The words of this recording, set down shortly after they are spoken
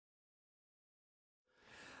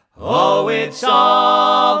Oh, it's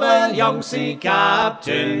of a young sea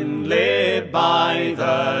captain lived by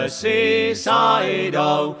the seaside.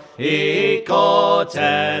 Oh, he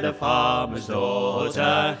courted a farmer's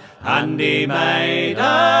daughter, and he made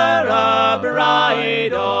her a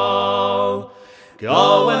bride. Oh,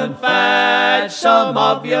 go and fetch some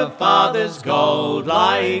of your father's gold,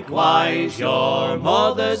 likewise your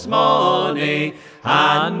mother's money,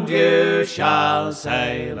 and you shall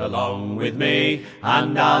sail along with me,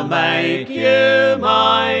 and I'll make you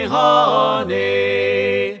my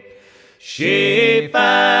honey. She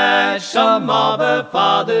fetched some of her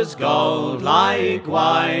father's gold,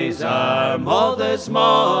 likewise her mother's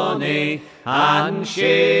money, and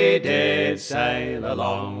she did sail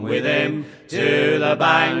along with him to the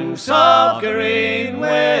banks of green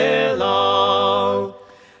willow.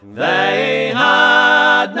 They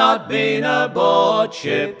had not been aboard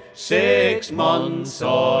ship 6 months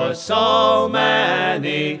or so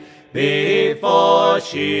many, before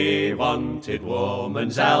she wanted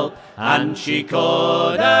woman's help, and she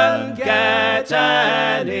couldn't get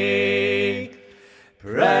any.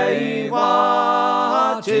 Pray,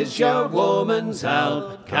 what is your woman's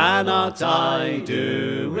help? Cannot I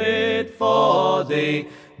do it for thee?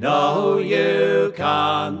 No, you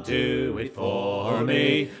can't do it for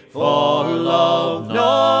me, for love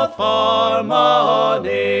nor for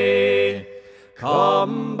money.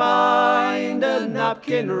 Come, bind a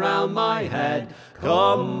napkin round my head,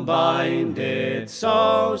 come, bind it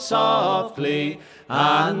so softly,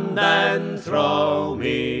 and then throw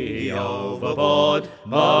me overboard,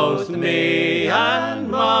 both me and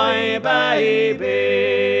my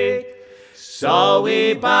baby. So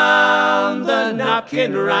he bound the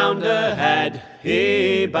napkin round her head,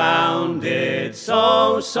 he bound it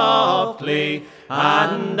so softly,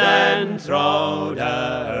 and then throwed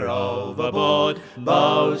her overboard,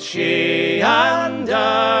 both she and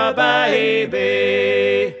her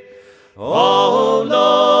baby. Oh,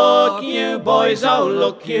 look you boys, oh,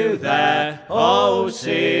 look you there, oh,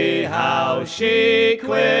 see how she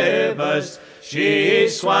quivers. She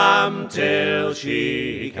swam till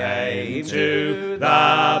she came to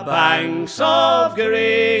the banks of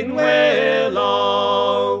green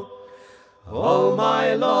willow. Oh,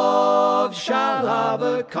 my love shall have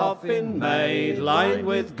a coffin made, lined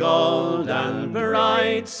with gold and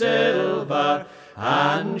bright silver,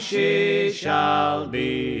 and she shall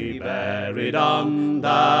be buried on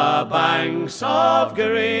the banks of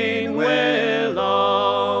green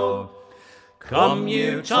willow. Come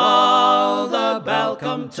you toll the bell,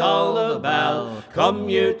 come toll the bell, come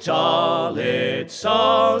you toll it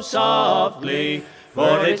so softly,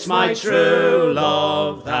 for it's my true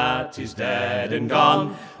love that is dead and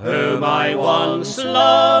gone, whom I once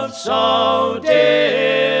loved so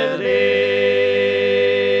dearly.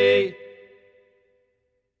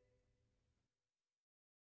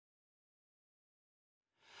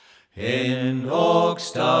 In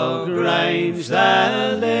Oakstow Grange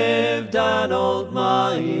there lived an old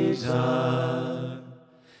miser.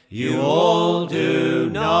 You all do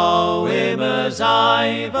know him, as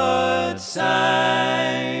I've heard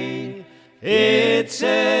say. It's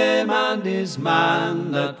him and his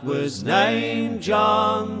man that was named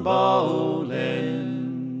John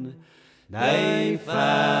Bolin. They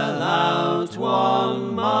fell out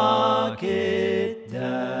one market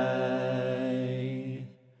day.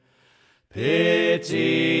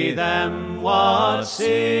 Pity them what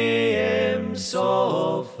see him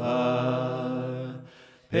suffer.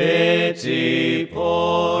 Pity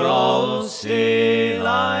poor old Still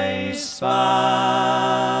I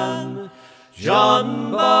span.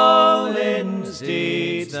 John Bolin's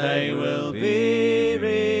deeds, they will be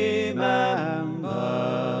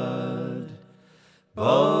remembered.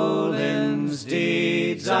 Bolin's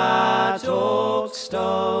deeds at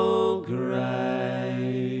Oakstow Grange.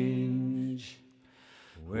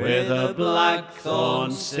 With a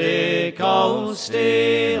blackthorn stick, old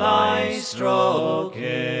Still I struck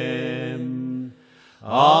him.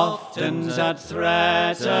 Often had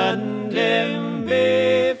threatened him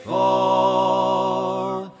before.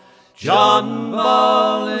 John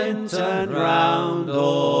Bolin turned round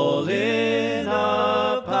all in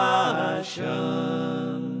a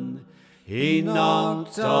passion. He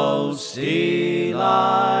knocked old Still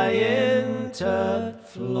I into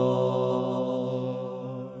floor.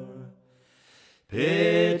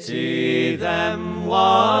 Pity them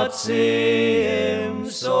what see him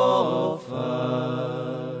suffer.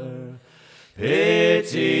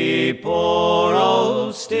 Pity poor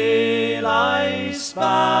old Still I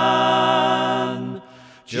span.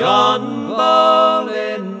 John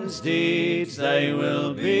Bolin's deeds, they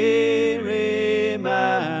will be remembered.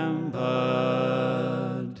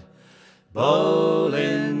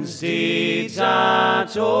 Bolin's deeds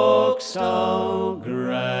at Oakstow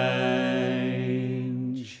Grange.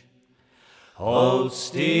 Old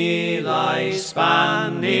Steely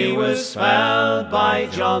span, he was felled by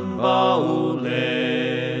John Bolin.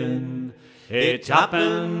 It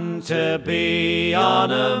happened to be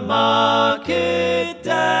on a market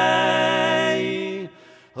day.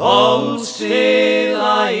 Old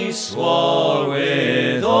Steely swore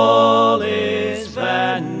with all his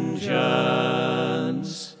vengeance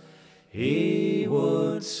he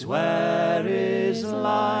would swear his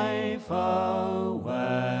life away.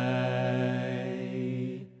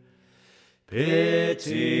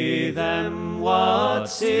 Pity them what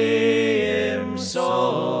see him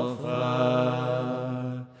suffer.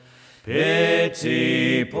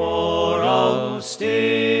 Pity poor old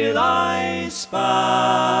Steely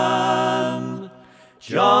span.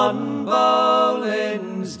 John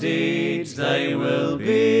Bolin's deeds, they will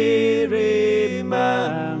be remembered.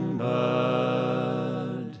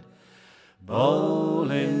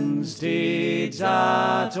 Bolin's deeds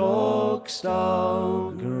at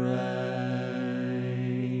Oakstow Grange.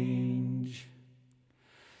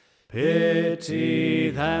 Pity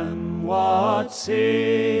them what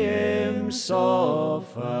see him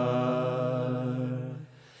suffer.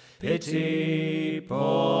 Pity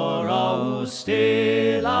poor old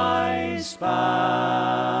Steely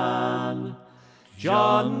span.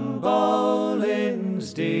 John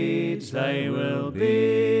Bolin's deeds, they will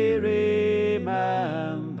be remembered.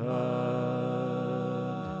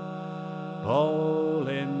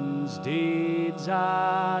 Bolin's deeds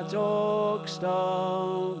at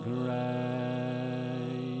Oakstow Grange.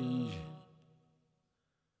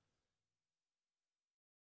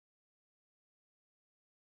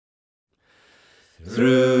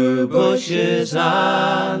 Through bushes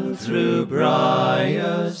and through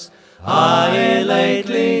briars I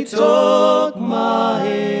lately took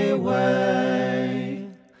my way,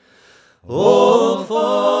 all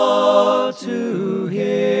for to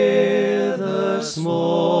hear the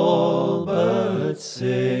small birds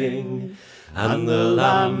sing and the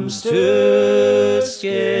lambs to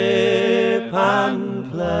skip and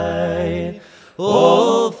play,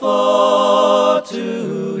 all for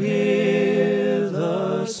to hear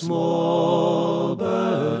the small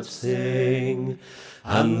birds sing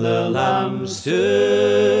and the lambs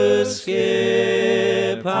to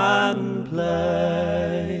skip and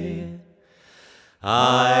play.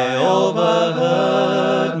 I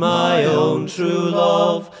overheard my own true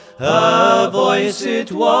love, her voice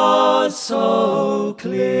it was so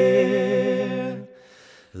clear.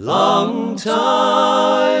 Long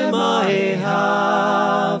time I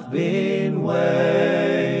have been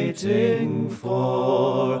waiting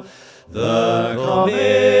for the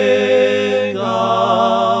coming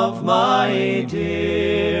of my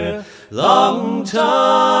dear. Long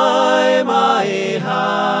time I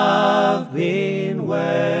have been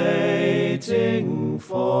waiting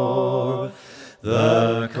for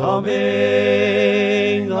the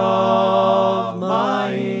coming of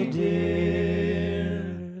my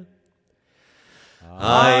dear.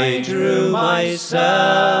 I drew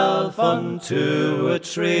myself unto a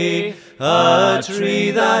tree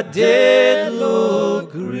that did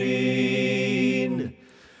look green,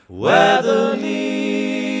 where the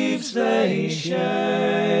leaves they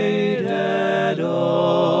shaded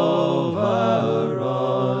over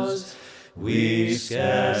us. We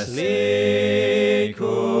scarcely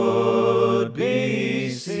could be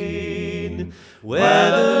seen,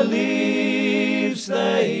 where the leaves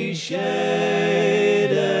they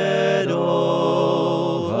shaded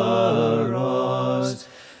over us.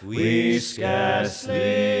 We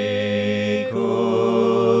scarcely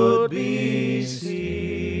could be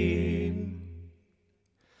seen.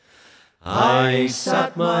 I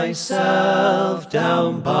sat myself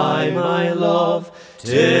down by my love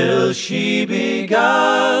till she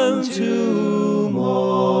began to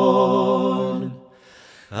mourn.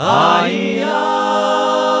 I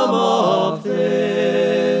am of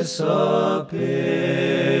this opinion,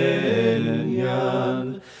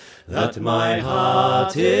 that my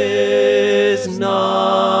heart is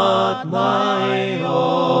not my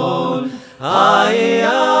own. I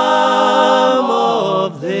am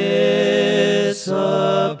of this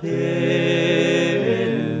opinion,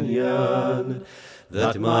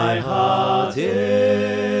 that my heart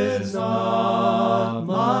is not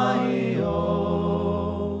my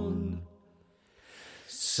own.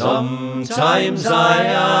 Sometimes I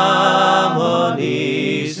am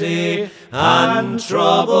uneasy and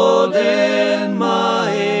troubled in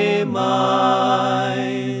my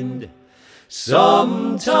mind.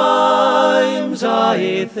 Sometimes Sometimes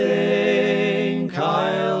I think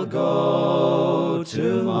I'll go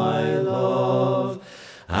to my love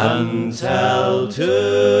and tell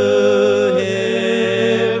to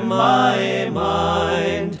him my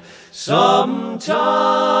mind. Sometimes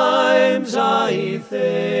I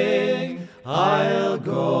think I'll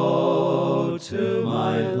go to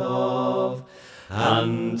my love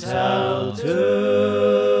and tell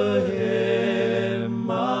to him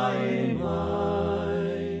my mind.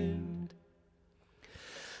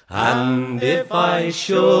 And if I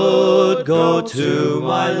should go to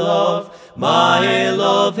my love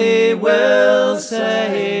he will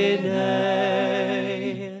say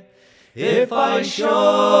nay. If I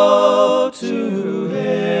show to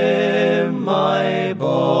him my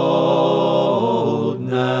boldness,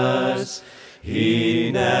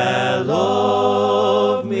 he ne'er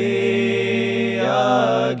love me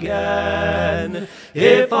again.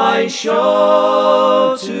 If I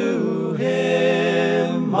show to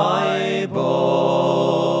him my boldness,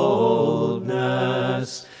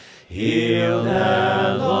 he'll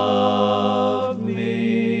ne'er love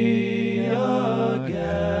me again.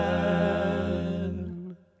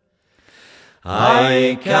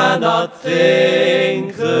 I cannot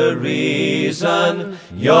think the reason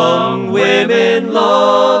young women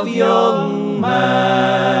love young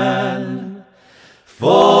men,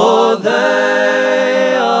 for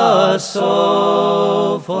they are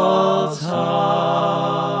so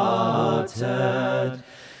false-hearted.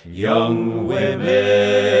 Young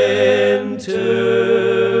women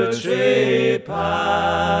to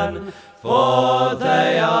trepan, for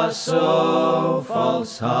they are so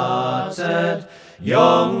false-hearted.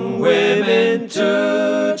 Young women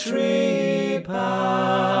to trepan.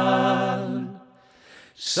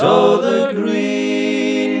 So the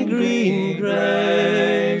green, green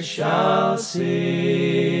grave shall see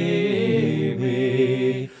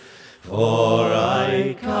me, for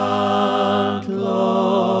I can't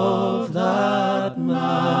love that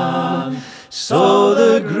man. So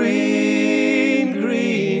the green,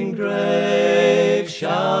 green grave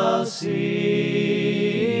shall see